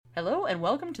Hello and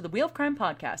welcome to the Wheel of Crime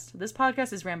podcast. This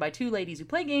podcast is ran by two ladies who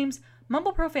play games,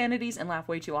 mumble profanities, and laugh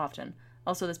way too often.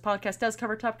 Also, this podcast does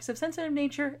cover topics of sensitive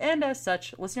nature, and as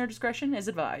such, listener discretion is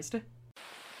advised.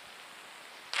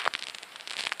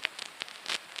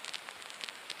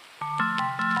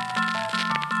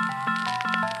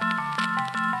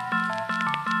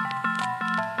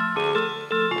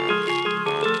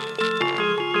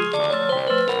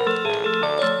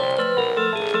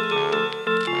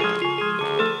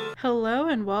 Hello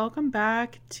and welcome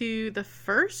back to the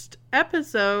first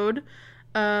episode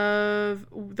of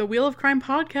the Wheel of Crime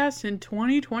podcast in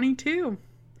 2022.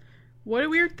 What a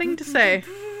weird thing to say.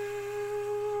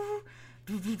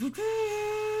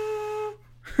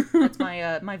 That's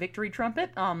my victory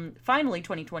trumpet. Finally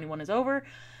 2021 is over.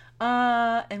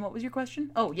 And what was your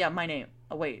question? Oh, yeah, my name.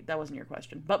 Oh, wait, that wasn't your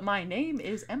question. But my name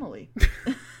is Emily.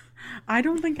 I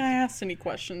don't think I asked any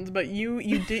questions, but you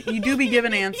do be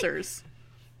given answers.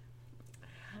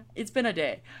 It's been a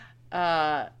day,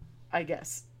 I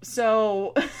guess.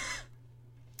 So,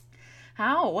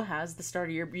 how has the start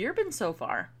of your year been so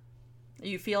far?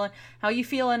 How you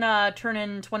feeling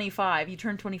turning 25? You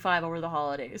turned 25 over the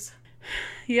holidays.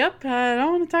 Yep, I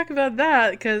don't want to talk about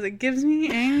that because it gives me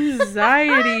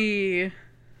anxiety.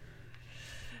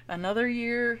 Another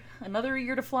year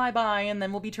to fly by, and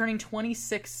then we'll be turning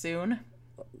 26 soon.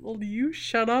 Well, you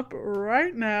shut up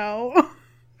right now.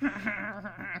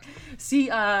 See,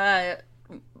 I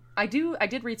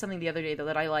did read something the other day though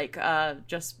that I like,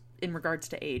 just in regards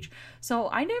to age. So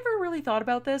I never really thought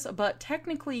about this, but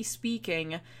technically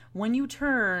speaking, when you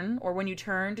turned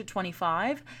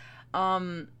 25,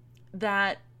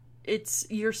 that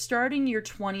you're starting your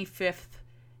 25th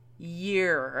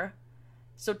year.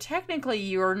 So technically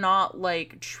you're not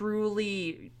like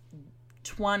truly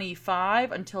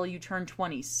 25 until you turn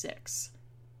 26.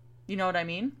 You know what I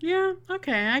mean? Yeah,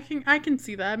 okay, I can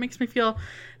see that. It makes me feel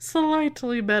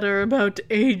slightly better about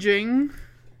aging.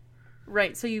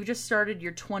 Right, so you just started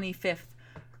your 25th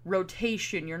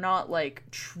rotation. You're not, like,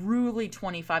 truly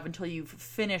 25 until you've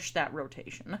finished that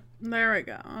rotation. There we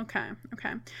go. Okay.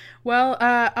 Well,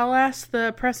 I'll ask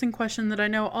the pressing question that I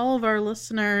know all of our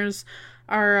listeners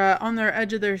are on their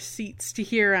edge of their seats to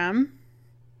hear,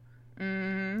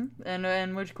 And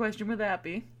which question would that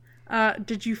be?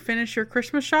 Did you finish your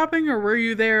Christmas shopping, or were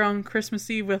you there on Christmas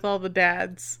Eve with all the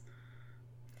dads?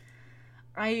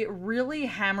 I really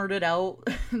hammered it out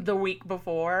the week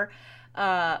before,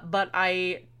 but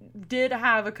I did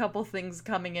have a couple things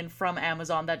coming in from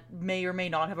Amazon that may or may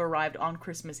not have arrived on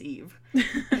Christmas Eve.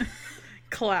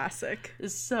 Classic.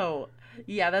 So,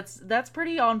 yeah, that's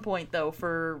pretty on point, though,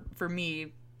 for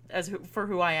me, for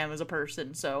who I am as a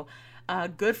person, so...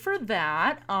 good for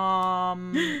that.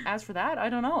 As for that, I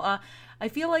don't know. I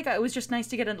feel like it was just nice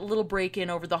to get a little break in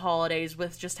over the holidays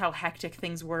with just how hectic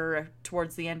things were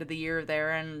towards the end of the year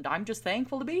there, and I'm just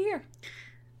thankful to be here.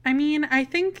 I mean, I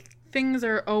think things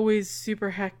are always super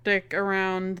hectic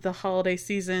around the holiday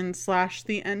season /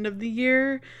 the end of the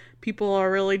year. People are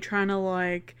really trying to,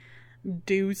 like,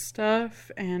 do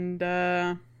stuff, and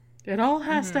it all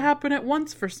has to happen at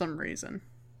once for some reason.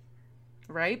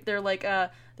 Right? They're like,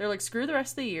 screw the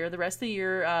rest of the year. The rest of the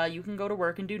year, you can go to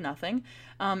work and do nothing.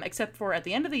 Except for at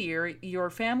the end of the year, your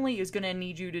family is going to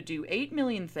need you to do 8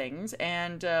 million things.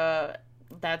 And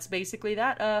that's basically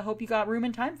that. Hope you got room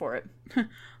and time for it.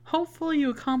 Hopefully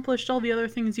you accomplished all the other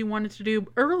things you wanted to do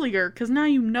earlier, because now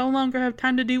you no longer have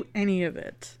time to do any of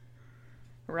it.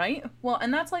 Right? Well,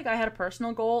 and that's like, I had a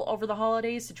personal goal over the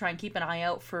holidays to try and keep an eye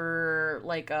out for,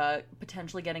 like,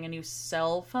 potentially getting a new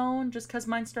cell phone, just because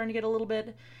mine's starting to get a little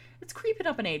bit, it's creeping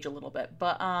up in age a little bit.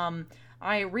 But,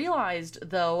 I realized,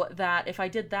 though, that if I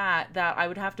did that I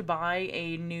would have to buy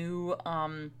a new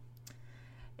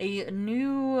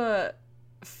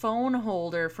phone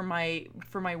holder for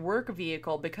my work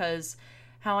vehicle, because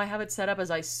how I have it set up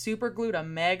is I super glued a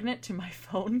magnet to my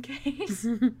phone case.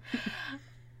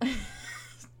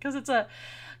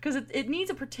 Because it needs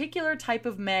a particular type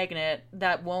of magnet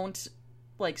that won't,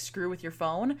 like, screw with your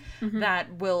phone,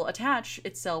 that will attach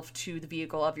itself to the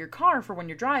vehicle of your car for when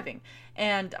you're driving.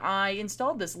 And I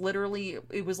installed this literally,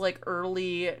 it was like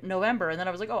early November, and then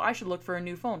I was like, oh, I should look for a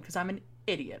new phone because I'm an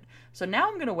idiot. So now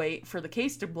I'm going to wait for the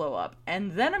case to blow up,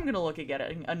 and then I'm going to look at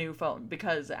getting a new phone,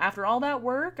 because after all that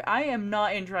work, I am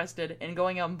not interested in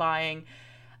going out and buying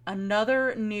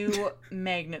another new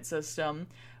magnet system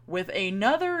with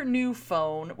another new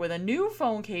phone, with a new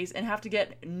phone case, and have to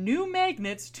get new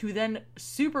magnets to then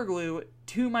super glue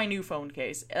to my new phone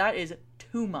case. That is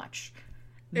too much.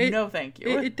 No, thank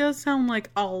you. It does sound like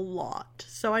a lot,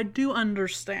 so I do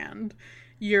understand.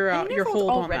 your phone's hold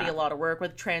on already that. a lot of work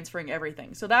with transferring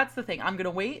everything. So that's the thing. I'm gonna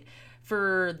wait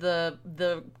for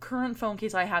the current phone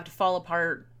case I have to fall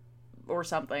apart or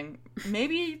something.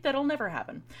 Maybe that'll never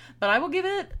happen, but I will give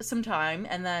it some time,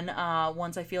 and then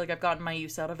once I feel like I've gotten my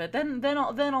use out of it, then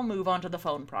I'll move on to the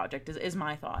phone project. Is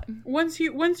my thought. Once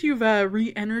you've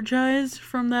re-energized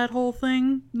from that whole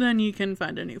thing, then you can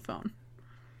find a new phone.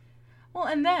 Well,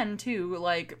 and then too,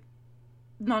 like,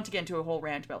 not to get into a whole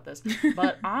rant about this,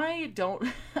 but I don't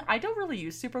really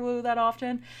use super glue that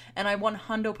often, and I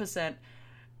 100%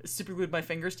 super glued my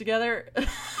fingers together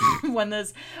when I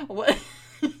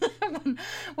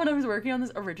was working on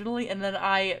this originally, and then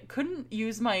I couldn't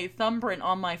use my thumbprint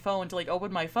on my phone to like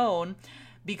open my phone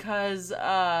because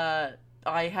I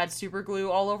had super glue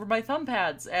all over my thumb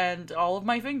pads and all of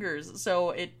my fingers,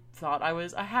 so it thought I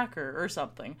was a hacker or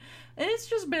something. And it's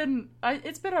just been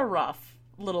it's been a rough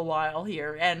little while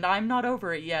here, and I'm not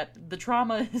over it yet. The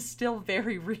trauma is still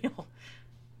very real.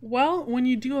 Well, when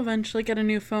you do eventually get a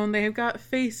new phone, they have got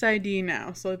Face ID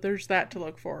now, so there's that to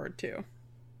look forward to.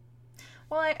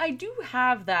 Well, I do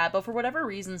have that, but for whatever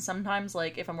reason, sometimes,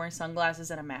 like, if I'm wearing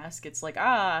sunglasses and a mask, it's like,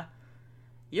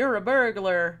 you're a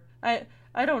burglar. I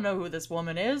don't know who this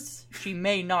woman is. She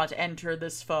may not enter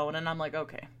this phone. And I'm like,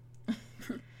 okay.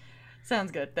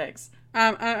 Sounds good, thanks.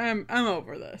 I'm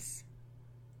over this.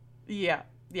 Yeah,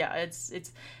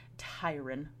 it's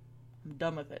tiring. I'm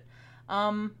done with it. I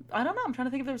don't know. I'm trying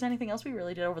to think if there was anything else we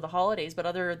really did over the holidays, but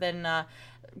other than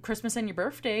Christmas and your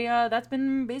birthday, that's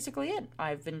been basically it.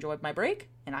 I've enjoyed my break,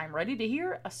 and I'm ready to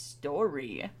hear a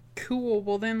story. Cool.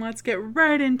 Well, then let's get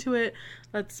right into it.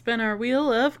 Let's spin our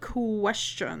wheel of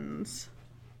questions.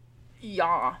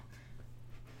 Yeah.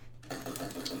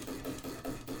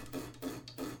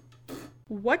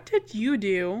 What did you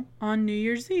do on New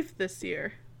Year's Eve this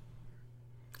year?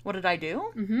 What did I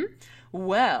do? Mm-hmm.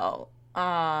 Well,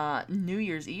 New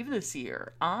Year's Eve this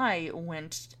year, I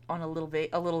went on a little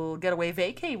getaway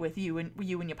vacay with you and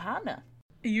your partner.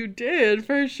 You did,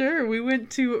 for sure. We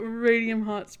went to Radium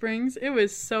Hot Springs. It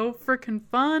was so freaking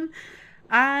fun.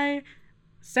 I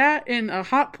sat in a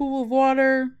hot pool of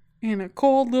water in a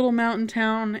cold little mountain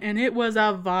town, and it was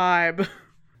a vibe.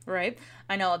 Right?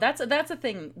 I know, that's a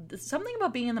thing. Something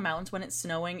about being in the mountains when it's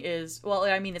snowing is, well,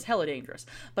 I mean, it's hella dangerous,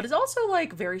 but it's also,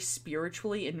 like, very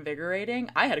spiritually invigorating.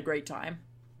 I had a great time.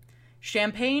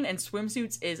 Champagne and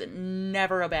swimsuits is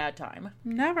never a bad time.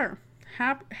 Never.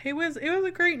 It was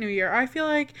a great New Year. I feel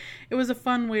like it was a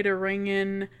fun way to ring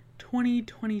in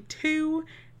 2022,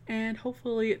 and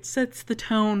hopefully it sets the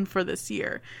tone for this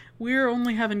year. We're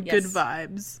only having good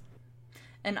vibes.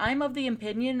 And I'm of the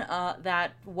opinion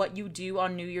that what you do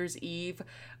on New Year's Eve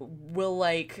will,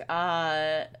 like,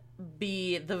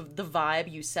 be the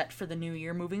vibe you set for the new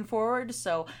year moving forward.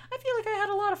 So I feel like I had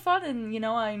a lot of fun, and, you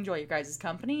know, I enjoy your guys'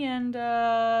 company, and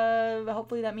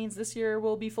hopefully that means this year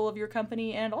will be full of your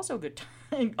company and also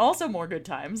also more good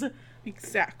times.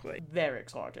 Exactly. Very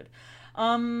excited.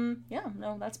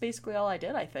 That's basically all I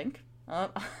did, I think.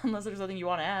 Unless there's something you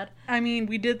want to add. I mean,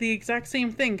 we did the exact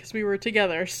same thing because we were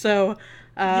together, so,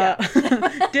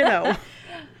 ditto.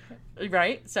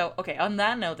 Right? So, okay, on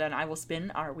that note then, I will spin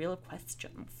our wheel of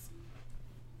questions.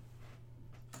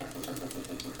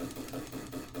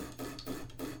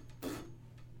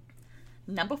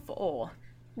 Number 4.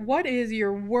 What is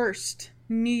your worst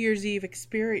New Year's Eve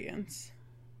experience?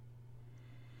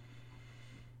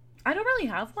 I don't really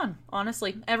have one,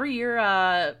 honestly. Every year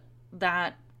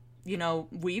that, you know,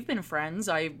 we've been friends,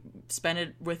 I spent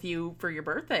it with you for your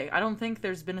birthday. I don't think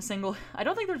there's been a single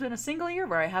year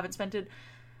where I haven't spent it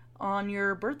on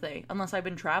your birthday, unless I've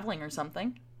been traveling or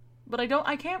something. But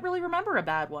I can't really remember a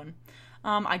bad one.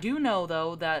 I do know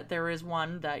though that there is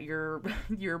one that your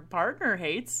partner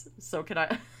hates. So can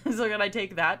I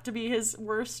take that to be his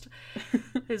worst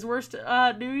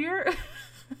New Year?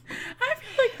 I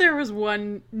feel like there was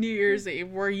one New Year's Eve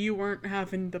where you weren't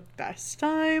having the best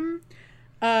time.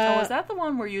 Was that the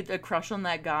one where you had a crush on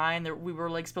that guy and we were,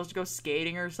 like, supposed to go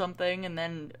skating or something, and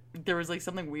then there was, like,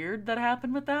 something weird that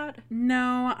happened with that?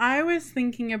 No, I was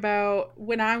thinking about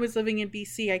when I was living in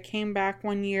BC, I came back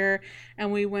one year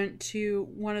and we went to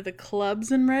one of the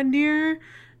clubs in Red Deer,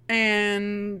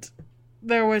 and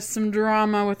there was some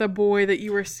drama with a boy that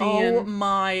you were seeing. Oh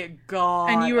my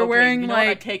god. And you were wearing, like,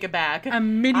 I take it back. a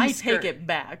mini I skirt. take it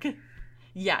back.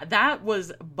 Yeah, that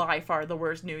was by far the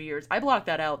worst New Year's. I blocked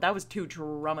that out. That was too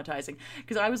traumatizing.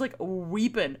 Because I was, like,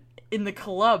 weeping in the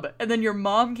club. And then your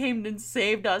mom came and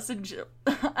saved us. And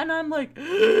I'm like,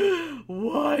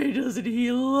 why doesn't he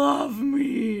love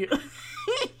me?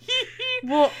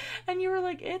 Well, and you were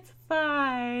like, it's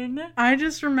fine. I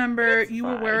just remember you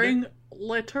were wearing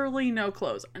literally no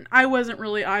clothes. And I wasn't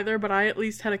really either, but I at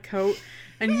least had a coat.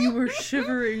 And you were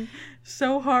shivering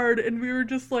so hard, and we were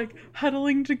just, like,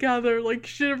 huddling together, like,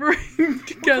 shivering together.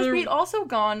 Because we'd also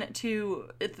gone to,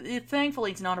 thankfully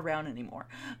it's not around anymore,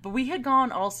 but we had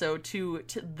gone also to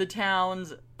the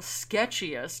town's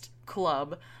sketchiest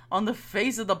club on the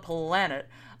face of the planet.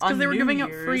 Because they were giving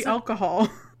out free alcohol.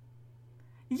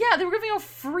 Yeah, they were giving out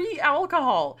free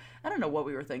alcohol. I don't know what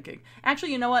we were thinking.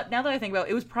 Actually, you know what? Now that I think about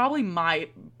it, it was probably my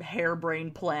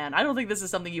harebrained plan. I don't think this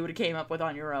is something you would have came up with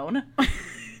on your own.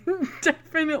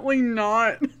 Definitely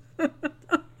not.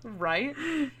 Right?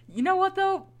 You know what,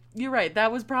 though? You're right.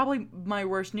 That was probably my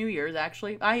worst New Year's,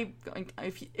 actually.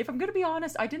 If I'm going to be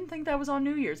honest, I didn't think that was on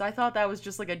New Year's. I thought that was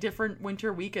just like a different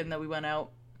winter weekend that we went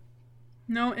out.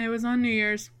 No, it was on New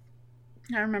Year's.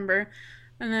 I remember.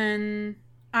 And then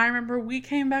I remember we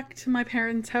came back to my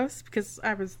parents' house because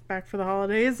I was back for the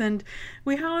holidays, and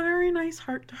we had a very nice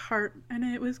heart-to-heart, and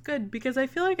it was good because I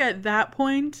feel like at that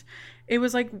point, it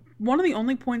was like one of the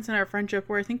only points in our friendship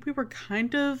where I think we were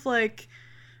kind of like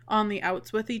on the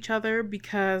outs with each other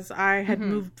because I had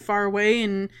moved far away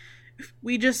and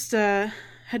we just had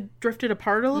drifted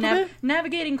apart a little bit.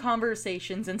 Navigating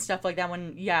conversations and stuff like that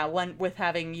when with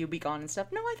having you be gone and stuff.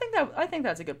 No, I think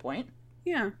that's a good point.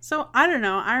 Yeah. So I don't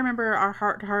know. I remember our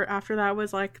heart to heart after that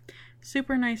was like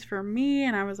super nice for me,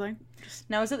 and I was like,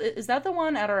 now is that the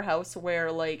one at our house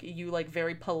where like you like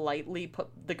very politely put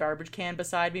the garbage can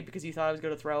beside me because you thought I was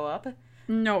going to throw up?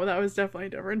 No, that was definitely a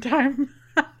different time.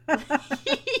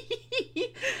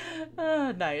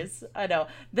 Nice. I know.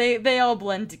 They all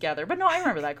blend together. But no, I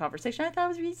remember that conversation. I thought it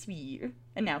was really sweet.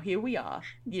 And now here we are,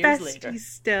 years Besties later.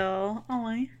 Still.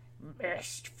 Oh,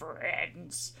 Best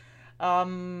friends.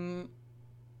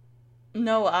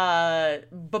 No,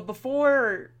 but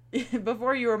before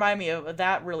you remind me of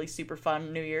that really super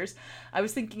fun New Year's, I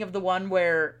was thinking of the one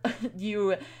where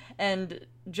you and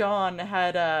John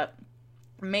had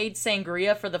made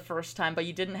sangria for the first time, but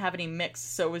you didn't have any mix,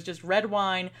 so it was just red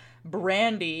wine,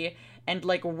 brandy, and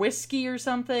like whiskey or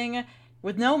something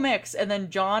with no mix, and then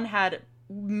John had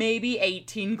maybe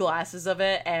 18 glasses of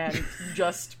it and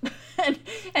just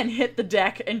and hit the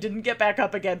deck and didn't get back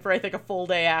up again for I think a full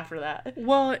day after that.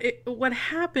 Well, what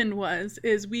happened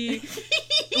is we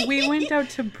went out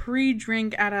to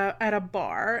pre-drink at a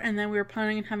bar, and then we were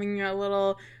planning on having a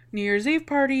little New Year's Eve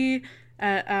party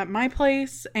at my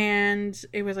place, and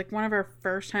it was like one of our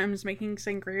first times making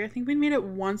sangria. I think we made it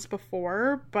once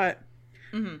before, but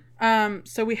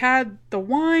so we had the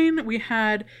wine, we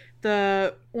had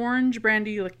the orange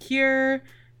brandy liqueur,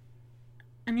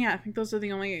 and yeah, I think those are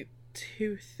the only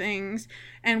two things.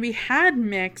 And we had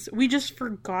mix, we just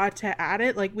forgot to add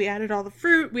it. Like, we added all the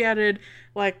fruit, we added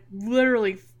like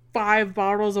literally 5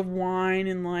 bottles of wine,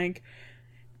 and like,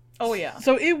 oh yeah,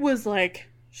 so it was like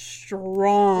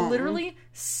strong. Literally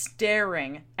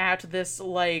staring at this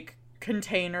like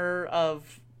container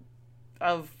of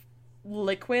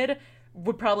liquid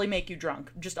would probably make you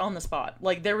drunk just on the spot.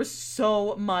 Like, there was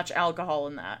so much alcohol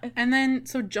in that. And then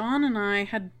so John and I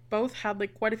had both had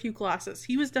like quite a few glasses.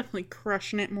 He was definitely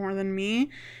crushing it more than me.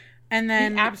 And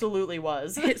then he absolutely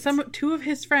was. Two of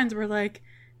his friends were like,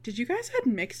 "Did you guys add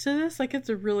mix to this? Like, it's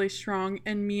really strong."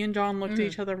 And me and John looked at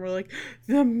each other and were like,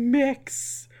 "The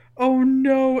mix. Oh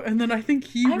no!" And then I think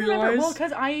he realized. Well,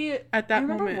 because I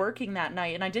remember moment working that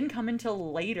night, and I didn't come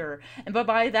until later. But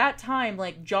by that time,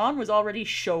 like, John was already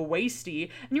show wasty,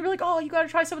 and you were like, "Oh, you got to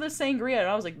try some of this sangria." And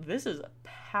I was like, "This is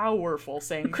powerful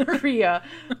sangria."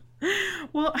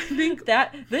 Well, I think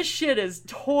that this shit is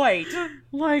toit.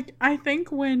 Like, I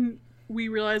think when we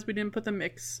realized we didn't put the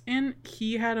mix in,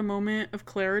 he had a moment of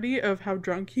clarity of how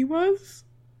drunk he was.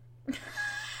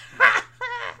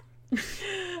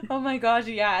 Oh my gosh,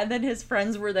 yeah. And then his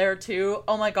friends were there too.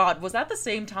 Oh my god, was that the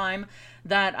same time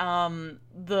that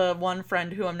the one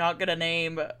friend who I'm not gonna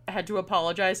name had to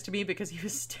apologize to me because he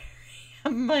was staring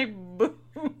at my boobs?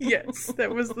 Yes,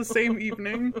 that was the same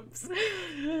evening.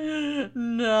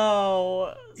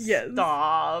 No. Yes.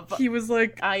 Stop. He was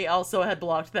like, I also had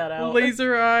blocked that out.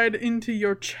 Laser-eyed into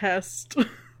your chest.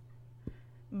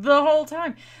 The whole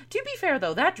time. To be fair,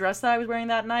 though, that dress that I was wearing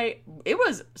that night, it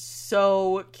was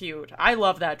so cute. I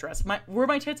love that dress. Were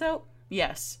my tits out?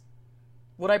 Yes.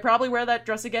 Would I probably wear that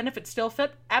dress again if it still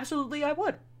fit? Absolutely, I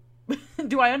would.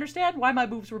 Do I understand why my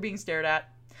boobs were being stared at?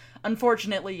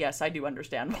 Unfortunately, yes, I do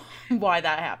understand why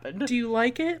that happened. Do you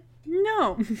like it?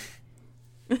 No.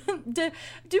 Do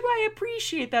I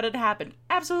appreciate that it happened?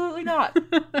 Absolutely not.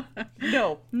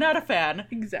 No, not a fan.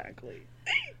 Exactly.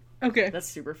 Okay. That's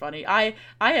super funny. I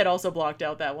had also blocked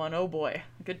out that one. Oh boy.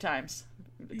 Good times.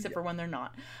 Except for when they're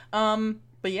not.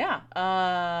 But yeah,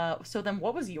 so then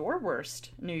what was your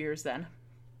worst New Year's then?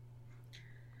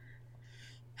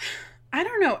 I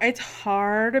don't know. It's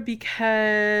hard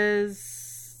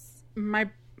because my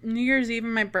New Year's Eve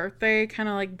and my birthday kind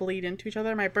of like bleed into each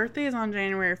other. My birthday is on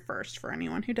January 1st for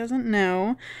anyone who doesn't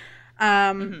know.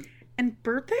 Um, Mm-hmm. and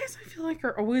birthdays I feel like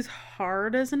are always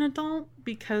hard as an adult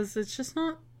because it's just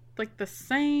not like the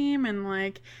same, and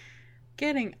like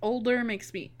getting older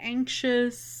makes me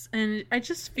anxious, and I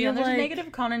just Yeah, feel and there's a like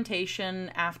negative connotation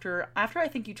after I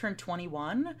think you turn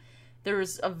 21.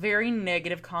 There's a very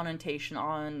negative connotation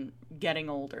on getting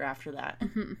older after that.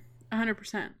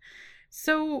 100%.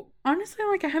 So honestly,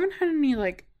 like I haven't had any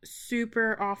like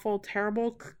super awful,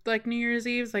 terrible like New Year's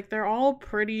Eves. Like they're all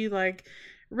pretty like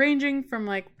ranging from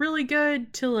like really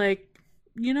good to like,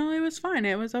 it was fine.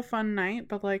 It was a fun night,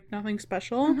 but like nothing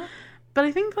special. Hmm. But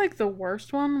I think like the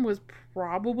worst one was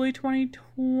probably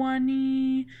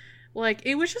 2020. Like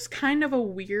it was just kind of a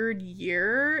weird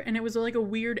year, and it was like a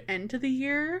weird end to the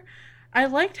year. I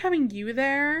liked having you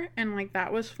there, and like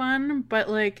that was fun, but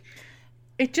like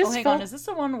it Oh, just hang on. felt Is this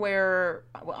the one where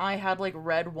I had like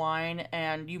red wine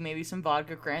and you maybe some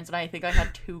vodka crayons, and I think I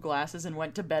had 2 glasses and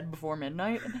went to bed before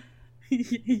midnight?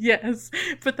 yes,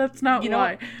 but that's not You know,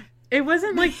 why. It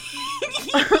wasn't like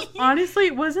honestly,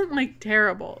 it wasn't like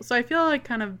terrible. So I feel like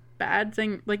kind of bad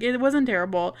thing, like it wasn't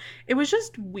terrible. It was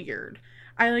just weird.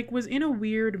 I like was in a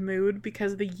weird mood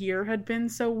because the year had been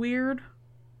so weird.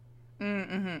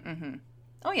 mm-hmm, mm-hmm.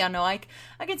 Oh yeah, no, I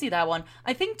can see that one.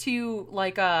 I think too,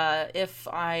 like if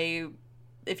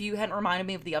you hadn't reminded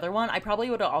me of the other one, I probably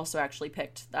would have also actually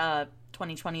picked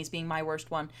 2020 as being my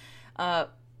worst one. Uh,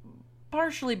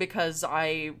 Partially because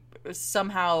I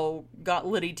somehow got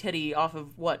litty titty off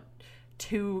of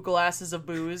 2 glasses of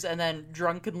booze, and then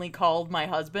drunkenly called my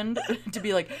husband to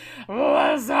be like,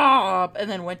 "What's up?"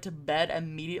 and then went to bed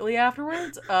immediately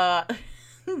afterwards.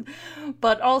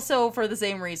 But also for the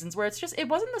same reasons, where it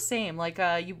wasn't the same. Like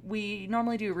we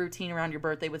normally do a routine around your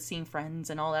birthday with seeing friends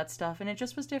and all that stuff, and it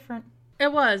just was different.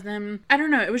 It was, and I don't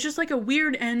know, it was just like a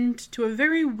weird end to a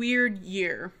very weird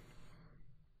year.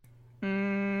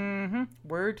 Mm-hmm.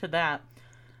 Word to that.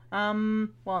 Well,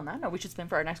 on that note, we should spin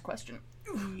for our next question.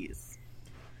 Yes.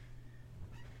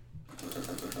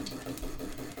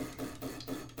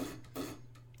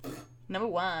 Number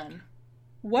 1.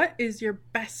 What is your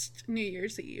best New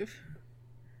Year's Eve?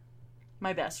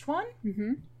 My best one?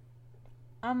 Mm-hmm.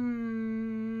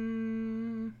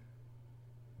 Um.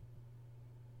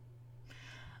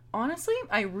 Honestly,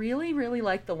 I really, really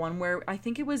like the one where I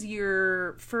think it was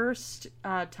your first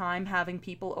time having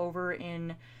people over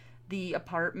in the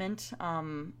apartment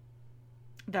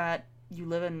that you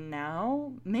live in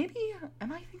now. Maybe,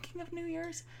 am I thinking of New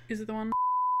Year's? Is it the one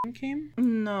came?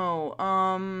 No,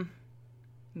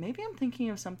 maybe I'm thinking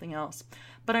of something else.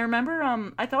 But I remember,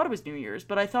 I thought it was New Year's,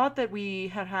 but I thought that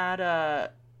we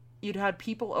you'd had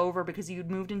people over because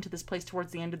you'd moved into this place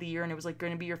towards the end of the year, and it was like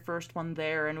going to be your first one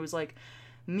there, and it was like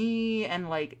me and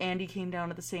like Andy came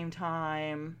down at the same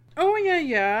time. Oh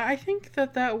yeah. I think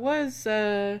that was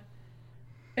it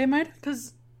might have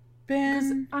Because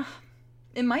been.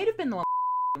 it might have been the one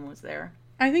was there.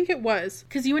 I think it was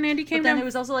because you and Andy came But then down. it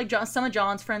was also like some of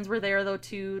John's friends were there though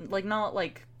too. Like not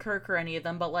like Kirk or any of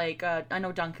them, but like I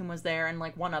know Duncan was there and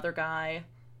like one other guy.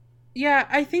 Yeah,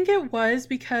 I think it was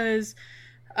because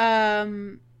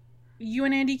you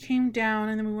and Andy came down,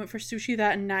 and then we went for sushi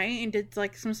that night and did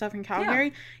like some stuff in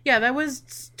Calgary. Yeah, that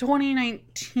was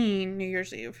 2019 New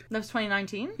Year's Eve. That was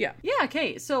 2019? Yeah. Yeah,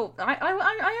 okay. So I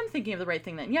am thinking of the right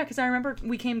thing then. Yeah, because I remember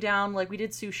we came down, like we did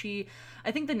sushi.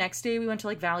 I think the next day we went to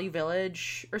like Value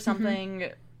Village or something,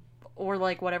 or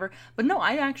like whatever. But no,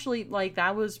 I actually like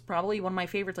that was probably one of my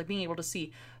favorites, like being able to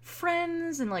see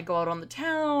friends and like go out on the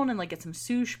town and like get some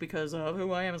sushi because of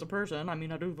who I am as a person. I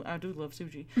mean, I do love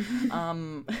sushi.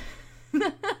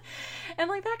 And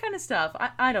like that kind of stuff.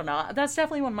 I don't know. That's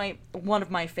definitely one of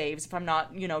my faves if I'm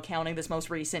not, counting this most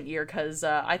recent year, cuz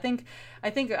I think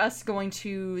us going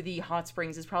to the hot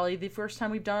springs is probably the first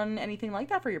time we've done anything like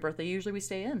that for your birthday. Usually we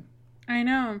stay in. I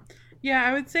know. Yeah,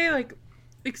 I would say like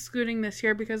excluding this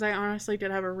year because I honestly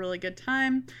did have a really good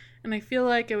time, and I feel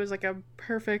like it was like a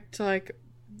perfect like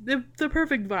the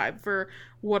perfect vibe for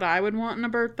what I would want in a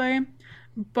birthday.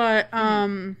 But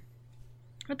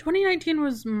 2019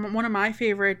 was one of my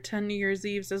favorite New Year's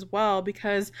Eves as well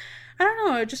because I don't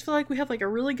know, I just feel like we had like a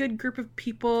really good group of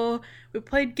people. We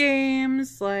played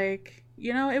games, like,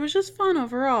 it was just fun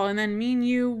overall. And then me and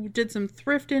you did some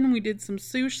thrifting, we did some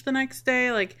sushi the next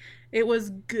day, like it was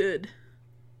good.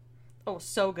 Oh,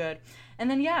 so good. And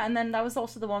then that was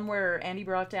also the one where Andy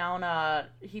brought down that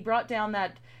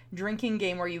drinking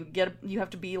game where you have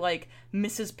to be like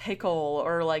Mrs. Pickle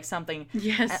or like something.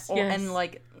 Yes, yes. And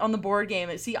like on the board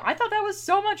game. See, I thought that was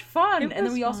so much fun. And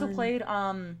then we also played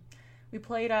whatever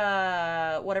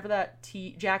that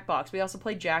Jackbox. We also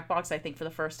played Jackbox, I think, for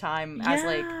the first time as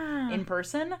like in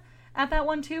person at that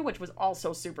one too, which was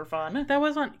also super fun. That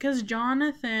was fun because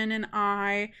Jonathan and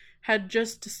I had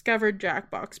just discovered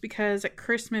Jackbox because at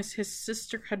Christmas his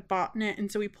sister had bought it, and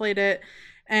so we played it,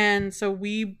 and so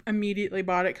we immediately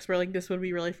bought it because we're like, this would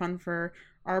be really fun for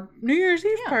our New Year's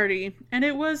Eve party, and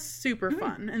it was super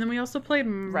fun. And then we also played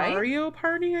Mario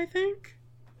Party, I think.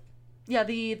 Yeah,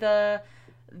 the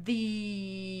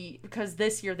because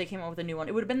this year they came out with a new one.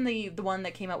 It would have been the one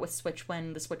that came out with Switch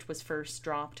when the Switch was first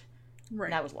dropped. Right.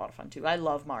 And that was a lot of fun too. I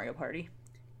love Mario Party.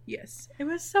 Yes, it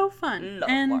was so fun.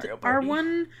 And our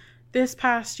one this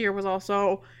past year was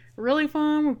also really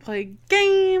fun. We played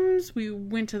games. We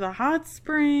went to the hot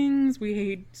springs. We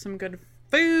ate some good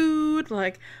food.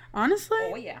 Like,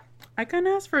 honestly, I couldn't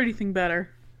ask for anything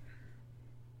better.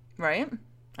 Right?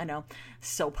 I know.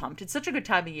 So pumped. It's such a good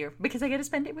time of year because I get to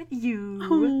spend it with you.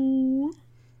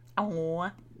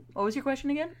 Oh. What was your question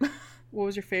again? What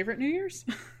was your favorite New Year's?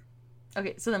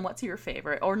 Okay, so then what's your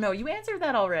favorite? Or no, you answered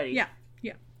that already. Yeah.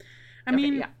 I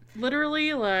mean,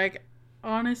 literally, like,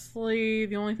 honestly,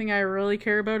 the only thing I really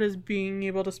care about is being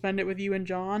able to spend it with you and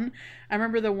John. I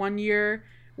remember the one year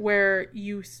where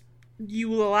you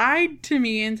lied to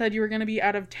me and said you were going to be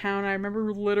out of town. I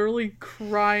remember literally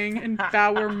crying in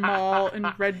Bower Mall in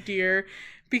Red Deer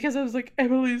because I was like,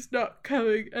 Emily's not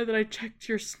coming. And then I checked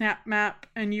your Snap Map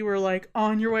and you were like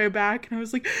on your way back. And I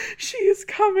was like, she is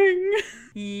coming.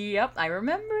 Yep, I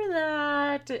remember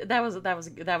that. That was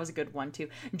a good one too.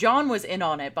 John was in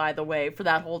on it, by the way, for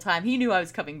that whole time. He knew I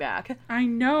was coming back. I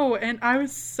know. And I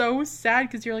was so sad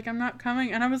because you're like, I'm not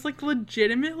coming. And I was like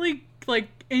legitimately like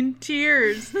in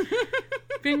tears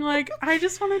being like, I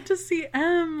just wanted to see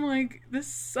Em. Like, this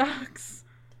sucks.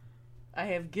 I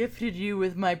have gifted you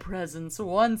with my presents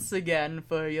once again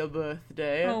for your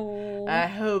birthday. Oh. I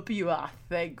hope you are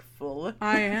thankful.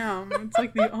 I am. It's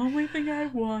like the only thing I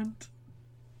want.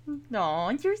 No,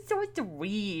 you're so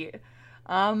sweet.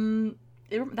 That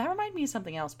reminded me of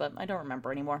something else, but I don't remember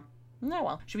anymore. Oh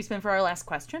well. Should we spin for our last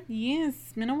question? Yes,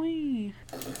 spin away.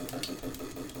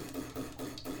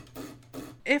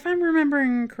 If I'm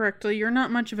remembering correctly, you're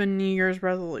not much of a New Year's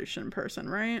resolution person,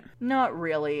 right? Not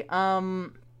really.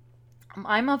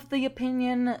 I'm of the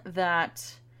opinion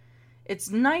that it's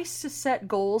nice to set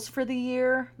goals for the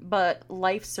year, but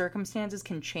life circumstances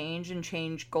can change and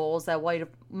change goals that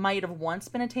might have once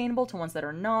been attainable to ones that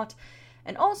are not.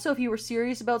 And also, if you were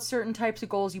serious about certain types of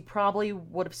goals, you probably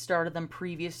would have started them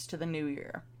previous to the new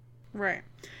year. Right.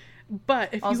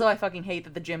 But I fucking hate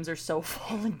that the gyms are so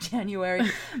full in January.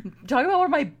 Talking about one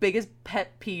of my biggest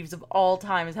pet peeves of all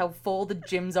time is how full the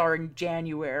gyms are in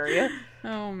January.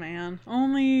 Oh man,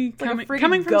 only coming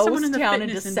from someone in the town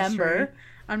fitness in December. Industry,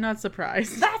 I'm not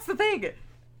surprised. That's the thing.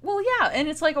 Well, yeah, and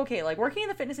it's like, okay, like working in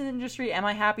the fitness industry, am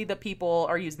I happy that people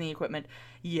are using the equipment?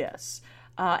 Yes.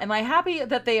 Am I happy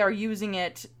that they are using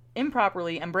it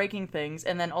improperly and breaking things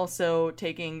and then also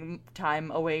taking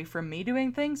time away from me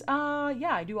doing things?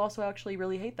 Yeah, I do also actually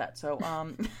really hate that. So,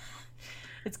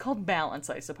 it's called balance,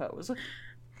 I suppose.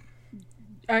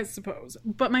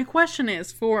 But my question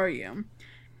is for you.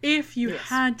 If you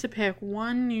had to pick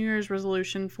one New Year's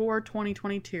resolution for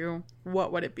 2022,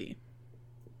 what would it be?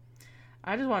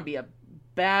 I just want to be a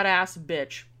badass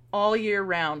bitch all year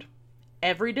round,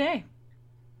 every day.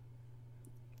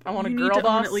 I want a girl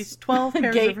boss. Own at least 12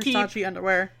 pairs of Versace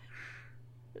underwear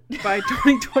by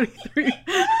 2023.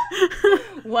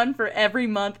 One for every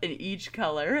month in each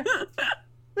color.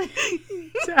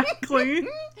 Exactly.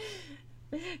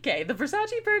 Okay, the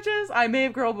Versace purchase, I may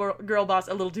have girl boss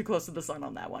a little too close to the sun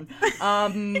on that one.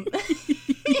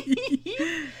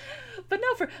 But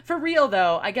no, for real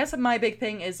though, I guess my big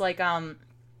thing is like,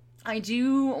 I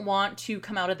do want to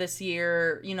come out of this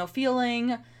year,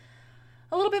 feeling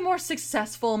a little bit more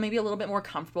successful, maybe a little bit more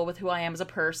comfortable with who I am as a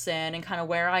person and kind of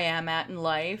where I am at in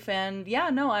life. And yeah,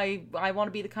 no, I want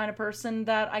to be the kind of person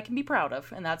that I can be proud of.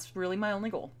 And that's really my only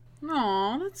goal.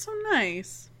 Aw, that's so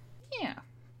nice. Yeah.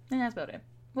 And that's about it.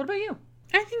 What about you?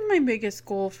 I think my biggest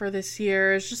goal for this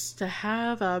year is just to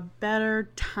have a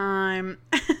better time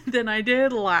than I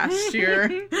did last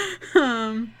year.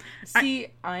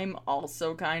 I'm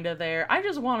also kind of there. I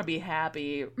just want to be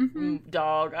happy,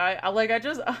 dog. I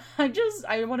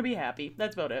want to be happy.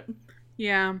 That's about it.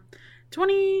 Yeah.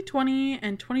 2020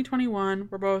 and 2021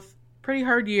 were both pretty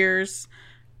hard years.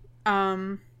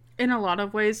 In a lot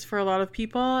of ways for a lot of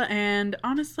people. And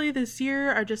honestly, this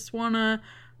year, I just want to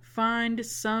find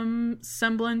some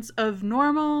semblance of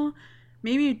normal,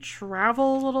 maybe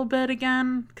travel a little bit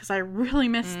again, because I really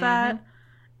miss that.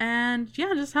 And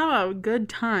yeah, just have a good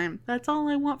time. That's all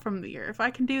I want from the year. If I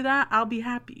can do that, I'll be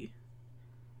happy.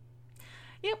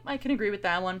 Yep, I can agree with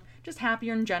that one. Just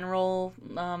happier in general.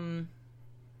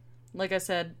 Like I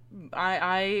said,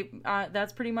 I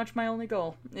that's pretty much my only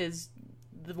goal, is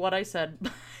what I said.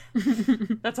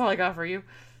 That's all I got for you.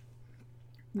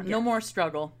 Yes. No more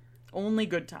struggle. Only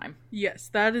good time. Yes,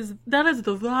 that is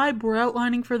the vibe we're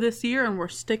outlining for this year, and we're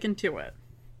sticking to it.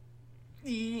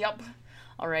 Yep.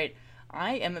 All right.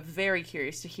 I am very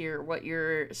curious to hear what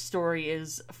your story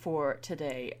is for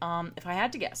today. If I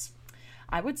had to guess,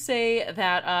 I would say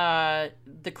that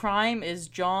the crime is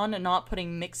John not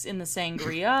putting mix in the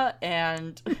sangria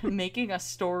and making a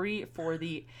story for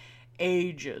the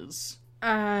ages.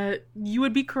 You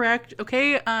would be correct.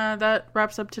 Okay, that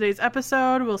wraps up today's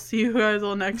episode. We'll see you guys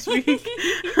all next week.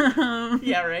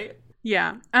 Yeah, right?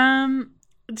 Yeah.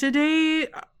 Today,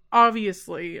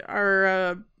 obviously,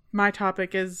 my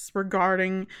topic is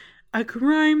regarding a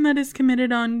crime that is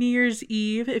committed on New Year's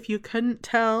Eve, if you couldn't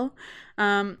tell.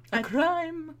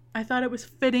 Crime! I thought it was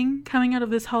fitting coming out of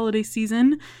this holiday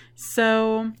season,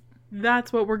 so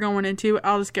that's what we're going into.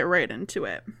 I'll just get right into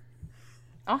it.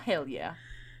 Oh, hell yeah.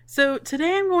 So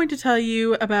today I'm going to tell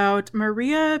you about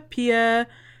Maria Pia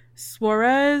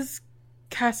Suarez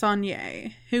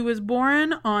Cassagne, who was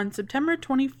born on September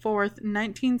 24th,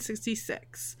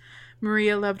 1966.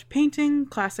 Maria loved painting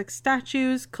classic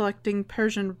statues, collecting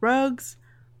Persian rugs.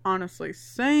 Honestly,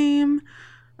 same.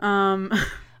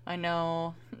 I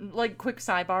know. Like, quick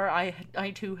sidebar,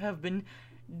 I too have been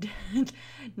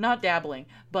not dabbling,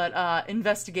 but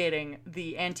investigating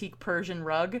the antique Persian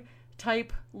rug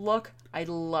type look. I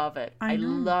love it. I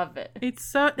love it. It's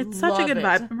such a good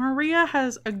vibe. Maria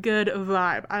has a good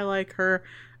vibe. I like her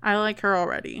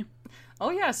already.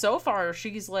 Oh yeah, so far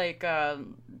she's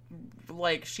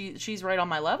she's right on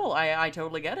my level. I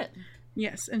totally get it.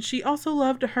 Yes, and she also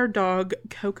loved her dog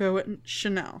Coco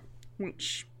Chanel,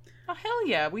 which, oh hell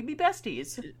yeah, we'd be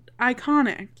besties.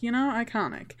 Iconic,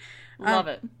 iconic. Love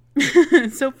it.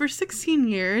 So for 16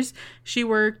 years, she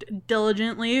worked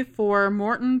diligently for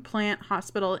Morton Plant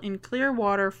Hospital in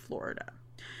Clearwater, Florida.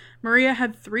 Maria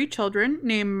had 3 children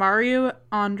named Mario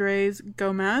Andres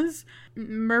Gomez,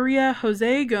 Maria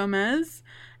Jose Gomez,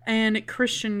 and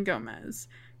Christian Gomez.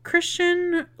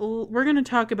 Christian, we're going to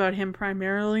talk about him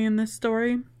primarily in this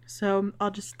story, so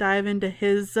I'll just dive into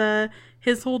his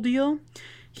whole deal.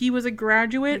 He was a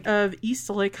graduate of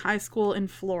Eastlake High School in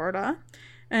Florida,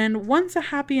 and once a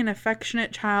happy and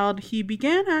affectionate child, he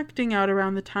began acting out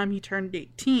around the time he turned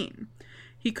 18.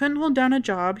 He couldn't hold down a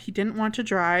job, he didn't want to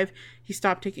drive, he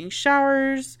stopped taking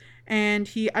showers, and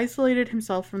he isolated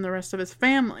himself from the rest of his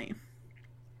family.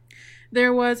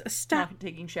 There was a Not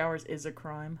taking showers is a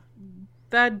crime.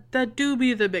 That do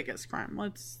be the biggest crime,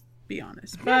 let's be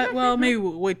honest. But, well, maybe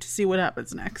we'll wait to see what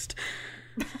happens next.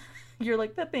 You're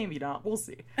like, that maybe not. We'll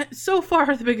see. So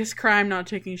far, the biggest crime, not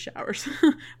taking showers.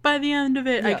 By the end of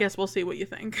it, yeah. I guess we'll see what you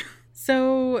think.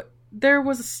 So, there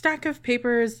was a stack of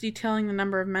papers detailing the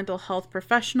number of mental health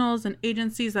professionals and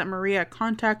agencies that Maria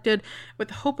contacted with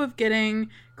the hope of getting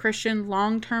Christian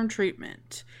long-term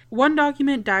treatment. One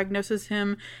document diagnoses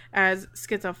him as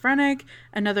schizophrenic,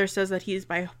 another says that he's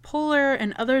bipolar,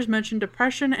 and others mention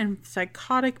depression and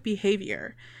psychotic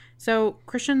behavior. So,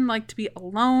 Christian liked to be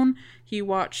alone. He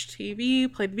watched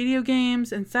TV, played video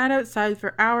games, and sat outside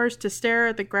for hours to stare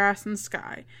at the grass and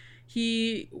sky.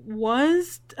 He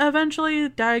was eventually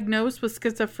diagnosed with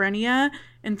schizophrenia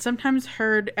and sometimes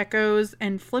heard echoes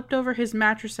and flipped over his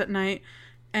mattress at night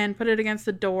and put it against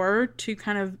the door to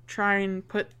kind of try and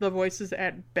put the voices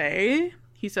at bay.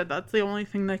 He said that's the only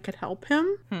thing that could help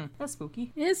him. That's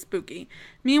spooky. It is spooky.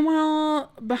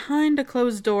 Meanwhile, behind a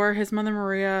closed door, his mother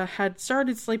Maria had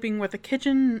started sleeping with a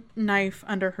kitchen knife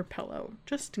under her pillow,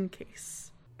 just in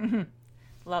case.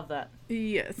 Love that.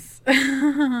 Yes.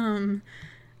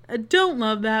 I don't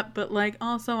love that, but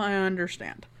also I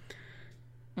understand.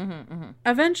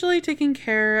 Eventually, taking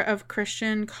care of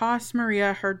Christian cost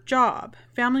Maria her job,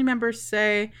 family members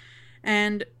say,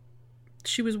 and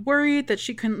she was worried that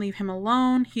she couldn't leave him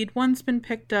alone. He'd once been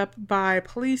picked up by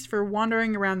police for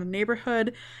wandering around the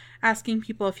neighborhood, asking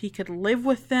people if he could live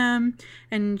with them,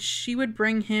 and she would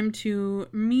bring him to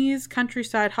Mee's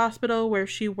Countryside Hospital where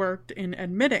she worked in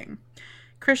admitting.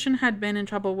 Christian had been in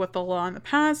trouble with the law in the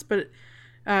past, but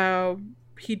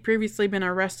he'd previously been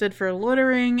arrested for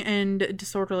loitering and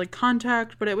disorderly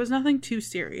conduct, but it was nothing too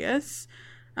serious.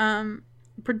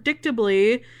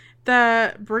 Predictably,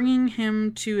 that bringing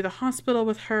him to the hospital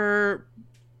with her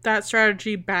that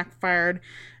strategy backfired,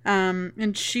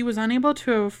 and she was unable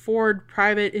to afford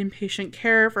private inpatient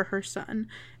care for her son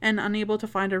and unable to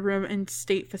find a room in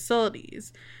state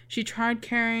facilities. She tried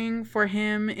caring for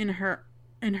him in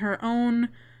her own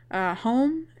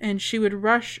home, and she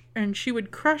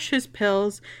would crush his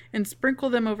pills and sprinkle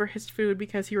them over his food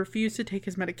because he refused to take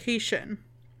his medication.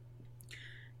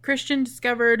 Christian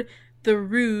discovered the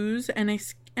ruse and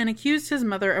accused his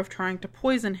mother of trying to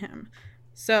poison him.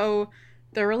 So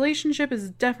the relationship is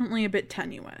definitely a bit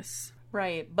tenuous.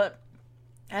 Right, but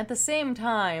at the same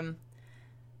time,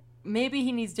 maybe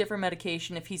he needs different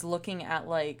medication if he's looking at,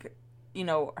 like, you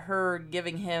know, her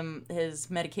giving him his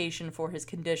medication for his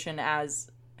condition as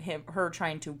her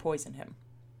trying to poison him.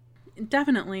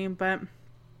 Definitely, but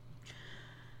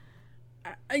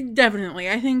I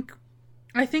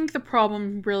think the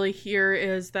problem really here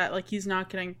is that, like, he's not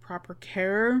getting proper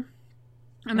care.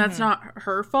 And that's not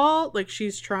her fault. Like,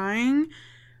 she's trying.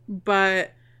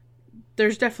 But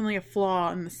there's definitely a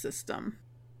flaw in the system.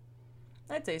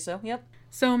 I'd say so, yep.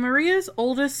 So Maria's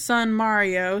oldest son,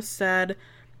 Mario, said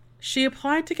she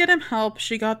applied to get him help.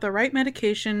 She got the right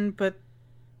medication, but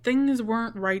things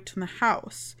weren't right in the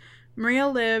house. Maria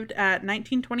lived at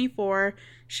 1924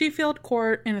 Sheffield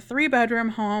Court in a 3-bedroom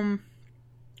home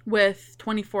with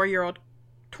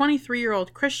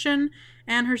 23-year-old Christian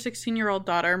and her 16-year-old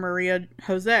daughter, Maria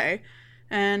Jose.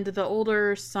 And the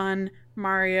older son,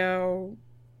 Mario,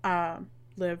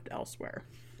 lived elsewhere.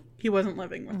 He wasn't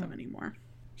living with them anymore.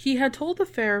 He had told the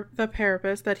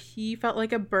therapist that he felt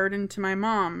like a burden to my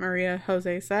mom, Maria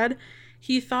Jose said.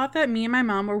 He thought that me and my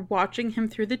mom were watching him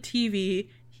through the TV.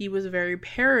 He was very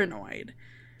paranoid.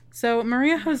 So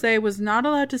Maria Jose was not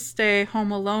allowed to stay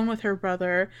home alone with her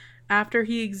brother after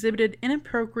he exhibited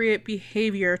inappropriate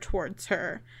behavior towards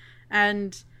her.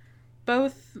 And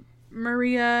both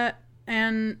Maria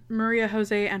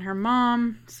Jose and her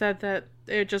mom said that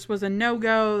it just was a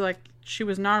no-go. Like, she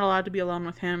was not allowed to be alone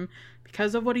with him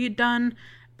because of what he had done,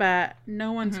 but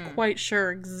no one's quite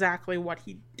sure exactly what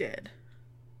he did.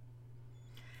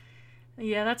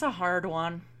 Yeah, that's a hard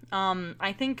one.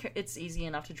 I think it's easy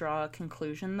enough to draw a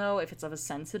conclusion, though, if it's of a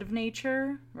sensitive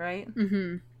nature, right?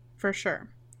 For sure.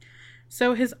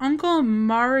 So his uncle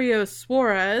Mario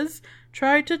Suarez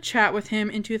tried to chat with him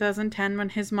in 2010 when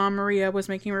his mom Maria was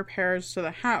making repairs to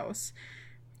the house.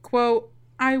 Quote,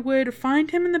 I would find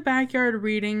him in the backyard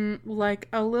reading like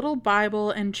a little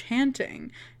Bible and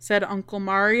chanting, said Uncle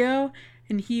Mario,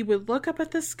 and he would look up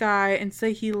at the sky and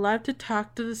say he loved to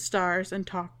talk to the stars and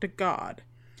talk to God.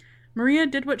 Maria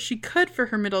did what she could for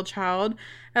her middle child,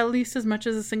 at least as much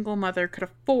as a single mother could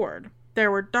afford. There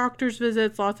were doctor's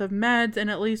visits, lots of meds, and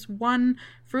at least one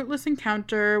fruitless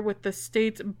encounter with the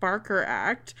state's Barker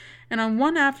Act. And on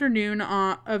one afternoon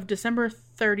of December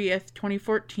 30th,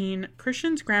 2014,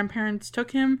 Christian's grandparents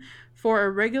took him for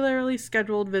a regularly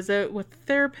scheduled visit with a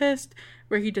therapist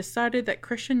where he decided that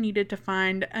Christian needed to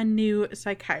find a new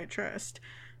psychiatrist.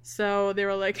 So they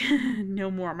were like, no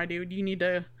more, my dude. You need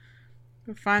to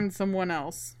find someone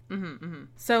else.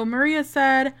 So Maria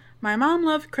said, my mom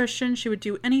loved Christian. She would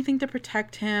do anything to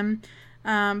protect him,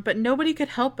 but nobody could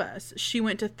help us. She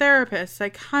went to therapists,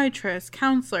 psychiatrists,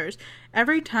 counselors.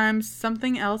 Every time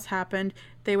something else happened,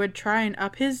 they would try and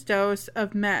up his dose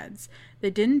of meds. They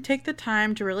didn't take the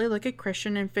time to really look at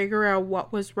Christian and figure out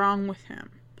what was wrong with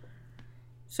him.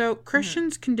 So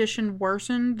Christian's condition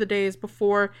worsened the days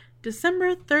before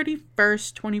December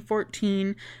 31st,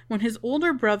 2014, when his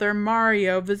older brother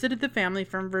Mario visited the family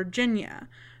from Virginia.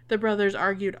 The brothers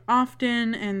argued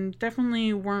often and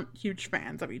definitely weren't huge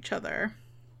fans of each other.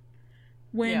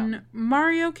 When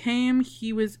Mario came,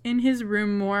 he was in his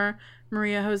room more,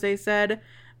 Maria Jose said.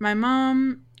 My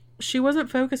mom, she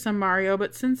wasn't focused on Mario,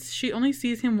 but since she only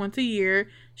sees him once a year,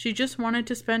 she just wanted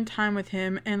to spend time with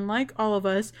him, and like all of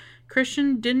us,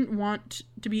 Christian didn't want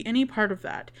to be any part of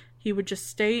that. He would just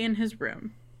stay in his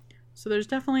room. So there's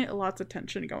definitely lots of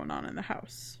tension going on in the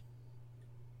house.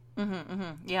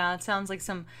 Yeah, it sounds like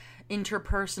some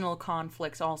interpersonal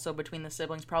conflicts also between the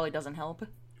siblings probably doesn't help.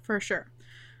 For sure.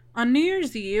 On New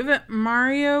Year's Eve,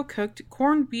 Mario cooked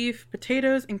corned beef,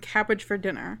 potatoes, and cabbage for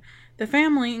dinner. The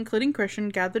family, including Christian,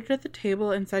 gathered at the table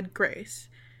and said grace.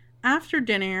 After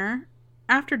dinner,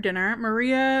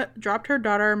 Maria dropped her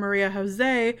daughter, Maria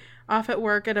Jose, off at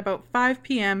work at about 5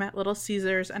 p.m. at Little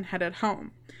Caesars and headed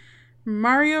home.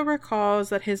 Mario recalls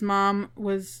that his mom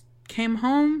came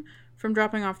home from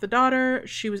dropping off the daughter.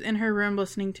 She was in her room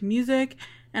listening to music,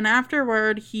 and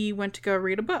afterward he went to go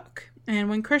read a book. And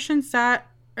when Christian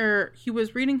he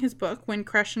was reading his book when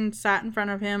Christian sat in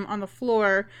front of him on the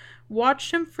floor,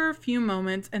 watched him for a few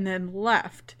moments, and then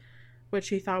left, which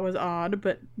he thought was odd,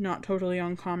 but not totally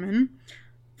uncommon.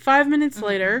 5 minutes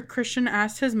later, Christian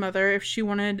asked his mother if she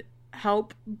wanted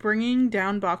help bringing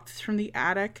down boxes from the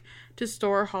attic to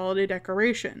store holiday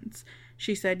decorations.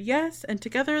 She said yes, and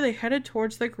together they headed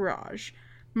towards the garage.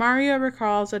 Mario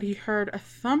recalls that he heard a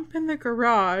thump in the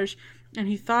garage, and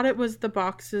he thought it was the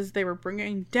boxes they were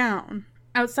bringing down.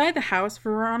 Outside the house,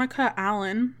 Veronica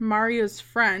Allen, Mario's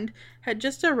friend, had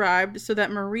just arrived so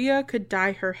that Maria could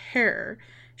dye her hair.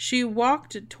 She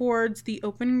walked towards the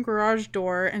open garage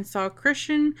door and saw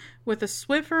Christian with a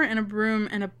Swiffer and a broom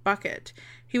and a bucket.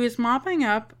 He was mopping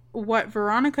up what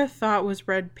Veronica thought was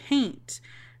red paint.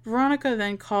 Veronica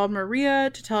then called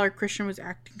Maria to tell her Christian was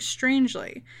acting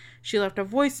strangely. She left a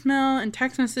voicemail and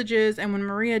text messages, and when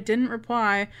Maria didn't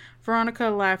reply, Veronica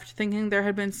left, thinking there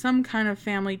had been some kind of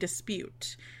family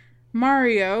dispute.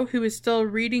 Mario, who was still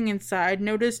reading inside,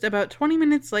 noticed about 20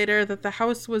 minutes later that the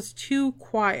house was too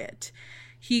quiet.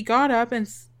 He got up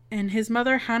and his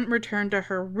mother hadn't returned to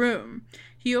her room.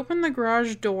 He opened the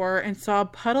garage door and saw a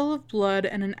puddle of blood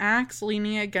and an axe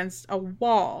leaning against a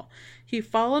wall. He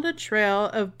followed a trail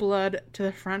of blood to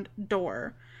the front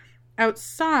door.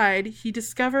 Outside, he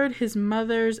discovered his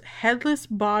mother's headless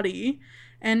body,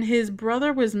 and his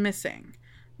brother was missing.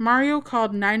 Mario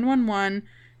called 911,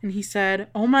 and he said,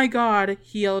 "Oh my God,"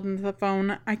 he yelled into the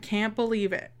phone, "I can't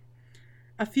believe it."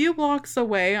 A few blocks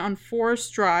away on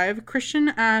Forest Drive, Christian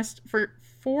asked for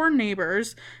 4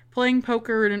 neighbors playing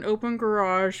poker in an open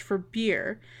garage for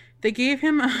beer. They gave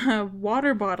him a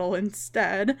water bottle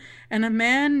instead, and a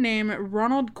man named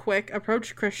Ronald Quick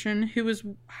approached Christian, who was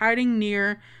hiding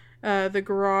near the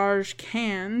garage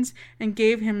cans, and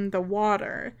gave him the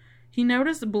water. He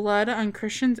noticed blood on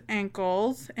Christian's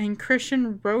ankles, and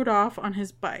Christian rode off on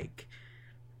his bike.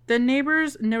 The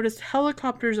neighbors noticed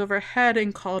helicopters overhead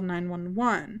and called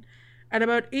 911. At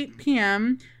about 8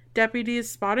 p.m., deputies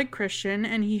spotted Christian,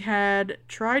 and he had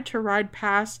tried to ride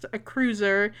past a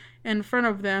cruiser in front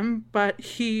of them, but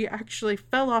he actually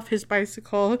fell off his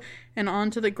bicycle and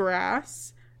onto the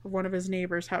grass of one of his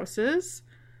neighbors' houses.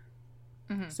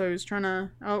 So he was trying to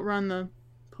outrun the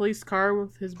police car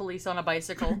with his... Police on a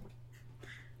bicycle.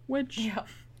 Which,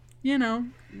 you know,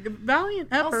 valiant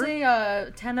effort. I'll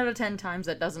say 10 out of 10 times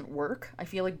that doesn't work. I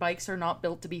feel like bikes are not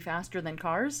built to be faster than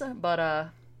cars,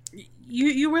 but...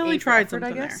 You really tried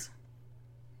something there.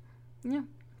 Yeah.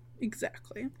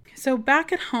 Exactly. So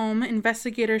back at home,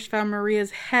 investigators found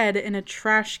Maria's head in a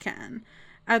trash can.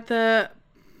 At the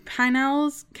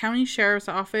Pinellas County Sheriff's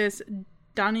Office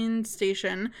Dunning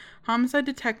Station, homicide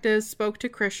detectives spoke to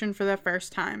Christian for the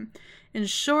first time. In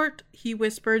short, he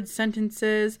whispered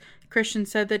sentences. Christian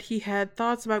said that he had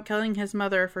thoughts about killing his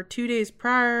mother for 2 days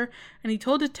prior, and he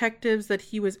told detectives that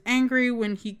he was angry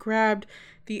when he grabbed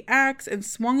the axe and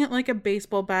swung it like a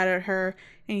baseball bat at her,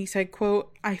 and he said,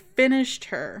 quote, "I finished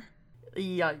her."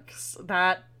 Yikes.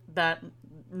 That,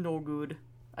 no good.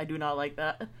 I do not like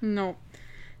that. No.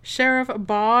 Sheriff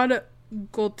Bod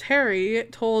Gualtieri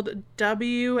told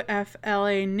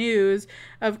WFLA News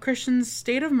of Christian's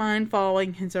state of mind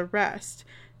following his arrest.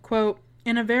 Quote,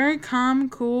 "In a very calm,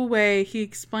 cool way, he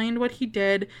explained what he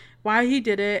did, why he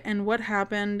did it, and what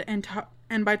happened,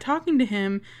 and by talking to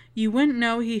him, you wouldn't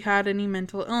know he had any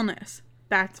mental illness.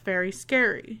 That's very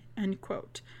scary," end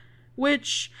quote.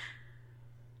 Which,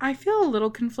 I feel a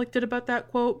little conflicted about that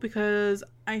quote, because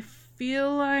I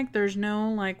feel like there's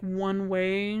no, like, one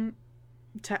way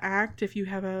to act if you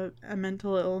have a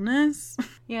mental illness.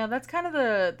 Yeah, that's kind of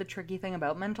the tricky thing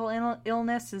about mental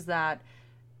illness, is that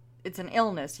it's an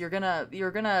illness. You're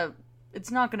gonna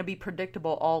it's not gonna be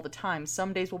predictable all the time.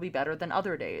 Some days will be better than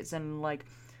other days, and like,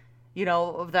 you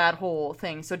know, that whole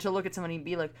thing. So to look at somebody and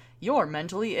be like, "You're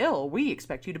mentally ill, we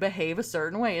expect you to behave a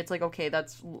certain way," it's like, okay,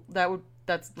 that's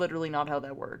literally not how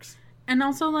that works. And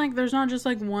also, like, there's not just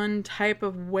like one type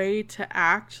of way to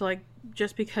act. Like,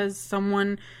 just because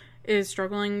someone is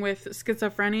struggling with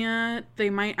schizophrenia, they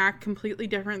might act completely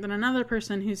different than another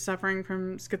person who's suffering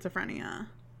from schizophrenia.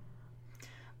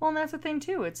 Well, and that's the thing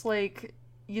too. It's like,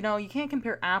 you know, you can't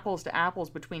compare apples to apples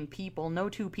between people. No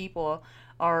two people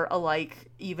are alike,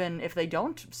 even if they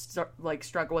don't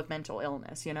struggle with mental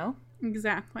illness, you know?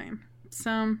 Exactly.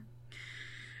 So,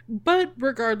 but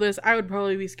regardless, I would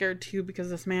probably be scared too,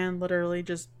 because this man literally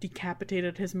just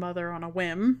decapitated his mother on a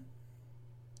whim.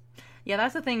 Yeah,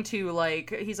 that's the thing too. Like,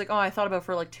 he's like, "Oh, I thought about it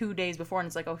for like 2 days before," and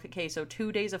it's like, okay, so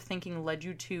 2 days of thinking led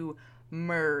you to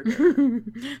murder.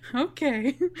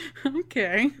 Okay.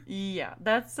 Yeah,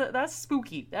 that's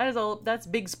spooky. That's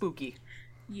big spooky.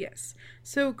 Yes.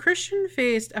 So Christian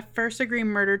faced a first-degree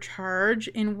murder charge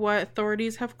in what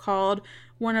authorities have called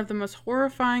one of the most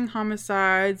horrifying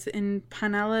homicides in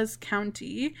Pinellas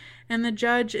County, and the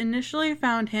judge initially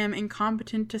found him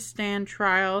incompetent to stand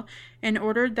trial and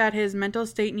ordered that his mental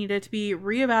state needed to be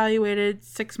reevaluated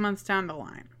 6 months down the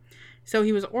line. So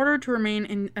he was ordered to remain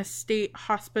in a state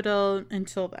hospital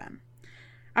until then.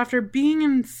 After being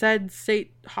in said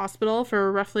state hospital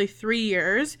for roughly 3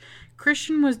 years,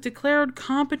 Christian was declared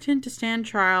competent to stand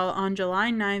trial on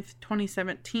July 9th,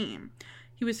 2017.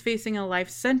 He was facing a life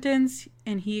sentence,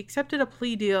 and he accepted a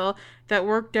plea deal that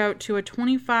worked out to a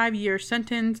 25-year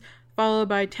sentence, followed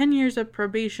by 10 years of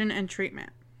probation and treatment.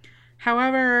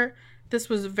 However, this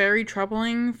was very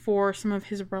troubling for some of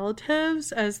his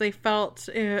relatives, as they felt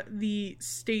the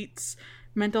state's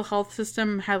mental health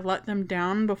system had let them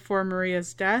down before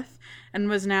Maria's death and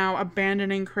was now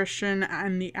abandoning Christian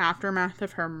in the aftermath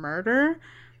of her murder.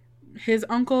 His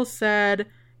uncle said,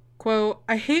 quote,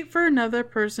 "I hate for another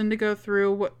person to go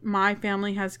through what my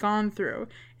family has gone through.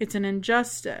 It's an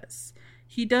injustice.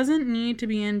 He doesn't need to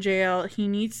be in jail. He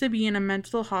needs to be in a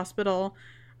mental hospital.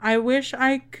 I wish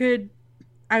he could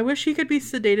be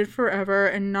sedated forever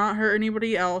and not hurt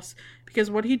anybody else, because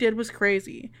what he did was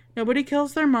crazy. Nobody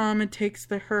kills their mom and takes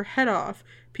her head off.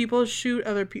 People shoot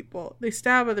other people. They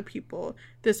stab other people.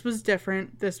 This was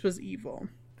different. This was evil."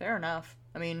 Fair enough.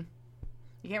 I mean,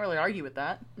 you can't really argue with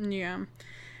that. Yeah.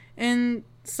 And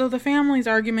so the family's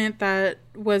argument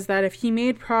was that if he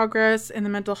made progress in the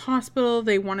mental hospital,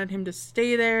 they wanted him to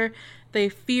stay there. They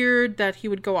feared that he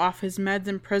would go off his meds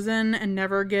in prison and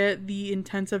never get the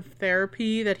intensive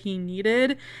therapy that he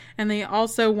needed. And they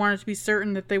also wanted to be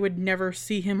certain that they would never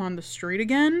see him on the street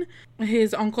again.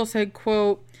 His uncle said,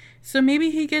 quote, "So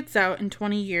maybe he gets out in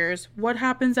 20 years. What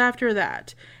happens after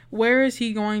that? Where is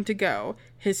he going to go?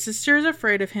 His sister is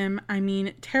afraid of him. I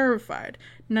mean, terrified.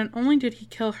 Not only did he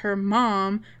kill her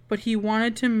mom, but he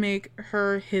wanted to make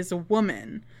her his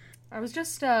woman." I was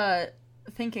just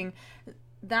thinking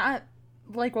that,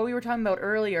 like what we were talking about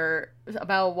earlier,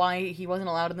 about why he wasn't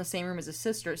allowed in the same room as his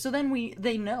sister. So then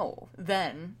they know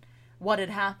then what had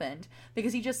happened,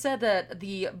 because he just said that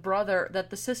that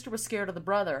the sister was scared of the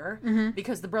brother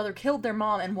because the brother killed their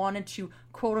mom and wanted to,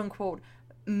 quote unquote,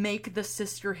 make the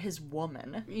sister his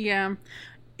woman. Yeah.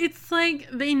 It's like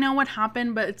they know what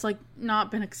happened, but it's like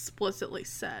not been explicitly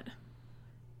said.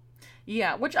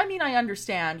 Yeah, which, I mean, I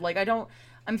understand. Like,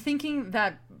 I'm thinking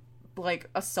that, like,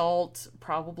 assault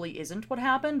probably isn't what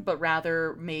happened, but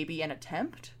rather maybe an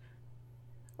attempt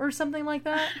or something like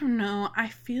that. I don't know. I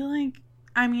feel like,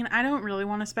 I mean, I don't really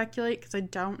want to speculate because I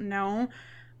don't know,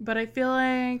 but I feel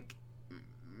like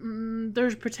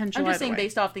there's potential. I'm just saying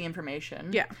based off the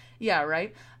information. Yeah. Yeah,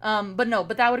 right? But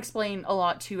that would explain a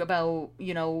lot, too, about,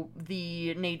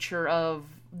 the nature of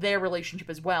their relationship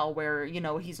as well, where,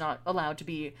 he's not allowed to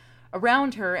be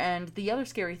around her. And the other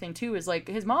scary thing, too, is, like,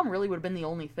 his mom really would have been the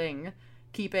only thing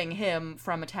keeping him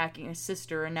from attacking his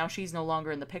sister, and now she's no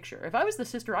longer in the picture. If I was the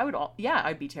sister,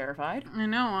 I'd be terrified. I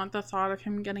know, the thought of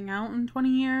him getting out in 20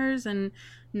 years and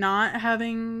not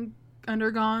having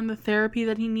undergone the therapy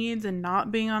that he needs and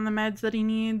not being on the meds that he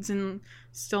needs and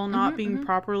still not being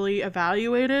properly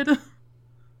evaluated.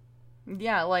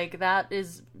 Yeah, like, that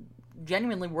is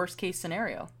genuinely worst case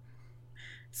scenario.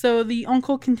 So the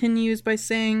uncle continues by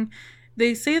saying,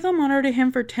 "They say they'll monitor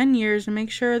him for 10 years and make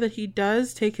sure that he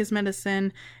does take his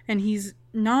medicine, and he's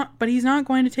not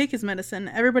going to take his medicine.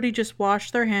 Everybody just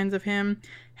washed their hands of him.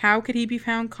 How could he be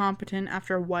found competent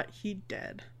after what he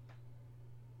did?"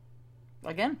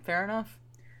 Again, fair enough.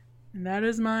 And that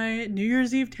is my New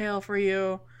Year's Eve tale for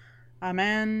you. A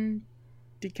man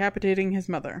decapitating his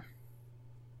mother.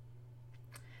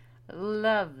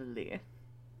 Lovely.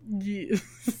 Yes.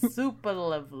 Super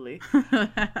lovely.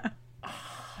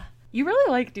 You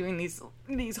really like doing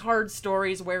these hard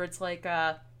stories where it's like,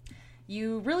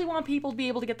 you really want people to be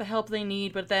able to get the help they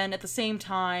need, but then at the same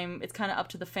time, it's kind of up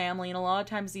to the family. And a lot of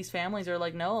times these families are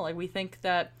like, no, like, we think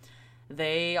that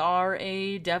they are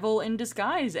a devil in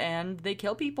disguise and they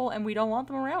kill people and we don't want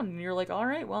them around. And you're like, all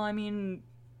right, well, I mean,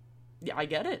 yeah, I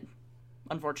get it,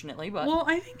 unfortunately, but... Well,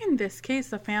 I think in this case,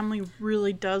 the family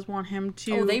really does want him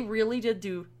to... Oh, they really did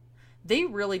do... They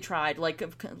really tried,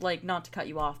 like not to cut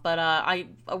you off, but I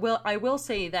will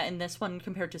say that in this one,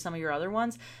 compared to some of your other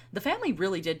ones, the family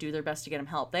really did do their best to get him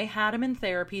help. They had him in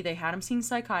therapy, they had him seeing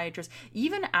psychiatrists.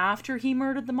 Even after he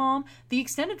murdered the mom, the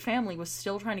extended family was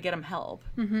still trying to get him help.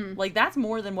 Mm-hmm. Like, that's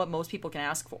more than what most people can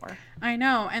ask for. I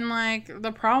know, and like,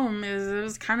 the problem is it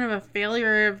was kind of a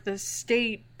failure of the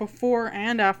state before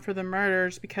and after the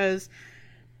murders, because,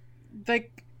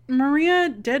 like, Maria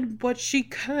did what she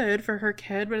could for her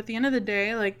kid, but at the end of the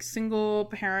day, like, single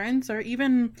parents or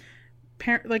even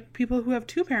like people who have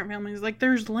two-parent families, like,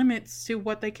 there's limits to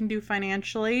what they can do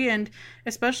financially, and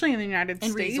especially in the United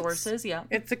States, resources, yeah,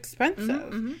 it's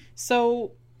expensive.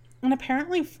 So, and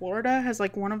apparently Florida has,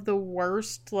 like, one of the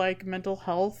worst, like, mental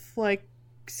health, like,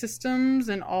 systems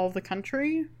in all of the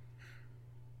country.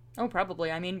 Oh,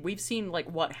 probably. I mean, we've seen, like,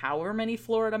 however many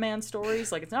Florida man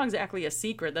stories. Like, it's not exactly a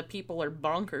secret that people are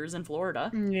bonkers in Florida.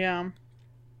 Yeah.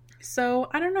 So,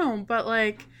 I don't know, but,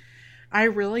 like, I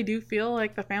really do feel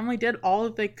like the family did all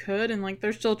that they could, and, like,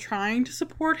 they're still trying to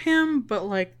support him, but,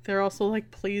 like, they're also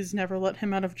like, please never let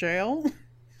him out of jail.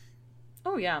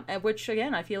 Oh, yeah. Which,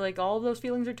 again, I feel like all of those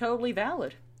feelings are totally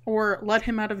valid. Or let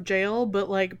him out of jail, but,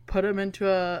 like, put him into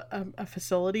a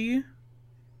facility.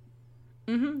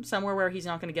 Somewhere where he's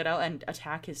not going to get out and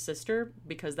attack his sister,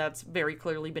 because that's very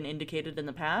clearly been indicated in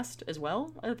the past as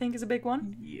well, I think is a big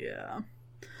one. Yeah.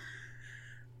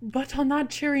 But on that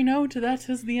cheery note, that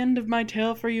is the end of my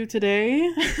tale for you today.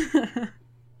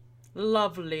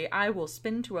 Lovely. I will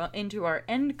spin into our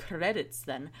end credits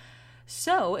then.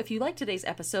 So, if you like today's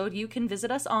episode, you can visit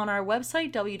us on our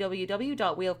website,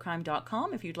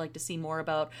 www.wheelofcrime.com, if you'd like to see more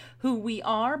about who we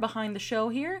are behind the show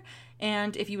here.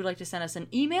 And if you would like to send us an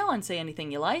email and say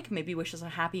anything you like, maybe wish us a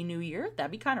happy new year,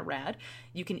 that'd be kind of rad.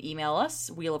 You can email us,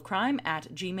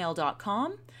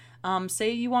 wheelofcrime@gmail.com.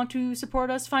 Say you want to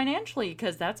support us financially,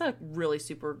 because that's a really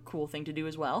super cool thing to do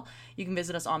as well. You can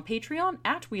visit us on Patreon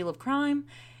 @WheelofCrime.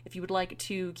 If you would like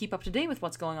to keep up to date with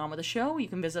what's going on with the show, you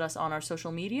can visit us on our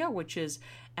social media, which is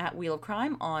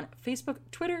 @WheelofCrime on Facebook,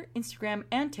 Twitter, Instagram,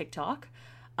 and TikTok.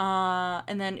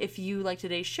 And then if you like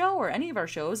today's show or any of our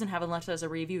shows and haven't left us a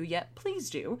review yet, please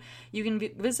do. You can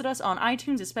visit us on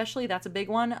iTunes, especially, that's a big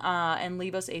one, and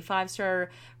leave us a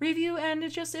 5-star review, and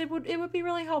it would be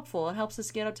really helpful. It helps us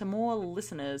get out to more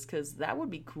listeners, because that would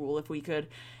be cool if we could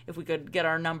get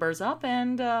our numbers up.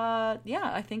 And yeah,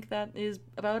 I think that is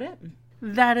about it.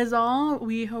 That is all.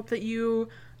 We hope that you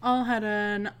all had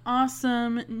an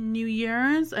awesome New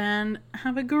Year's and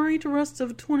have a great rest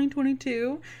of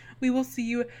 2022. We will see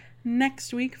you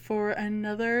next week for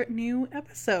another new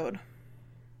episode.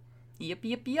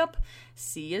 Yep.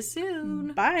 See you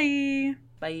soon. Bye.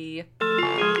 Bye.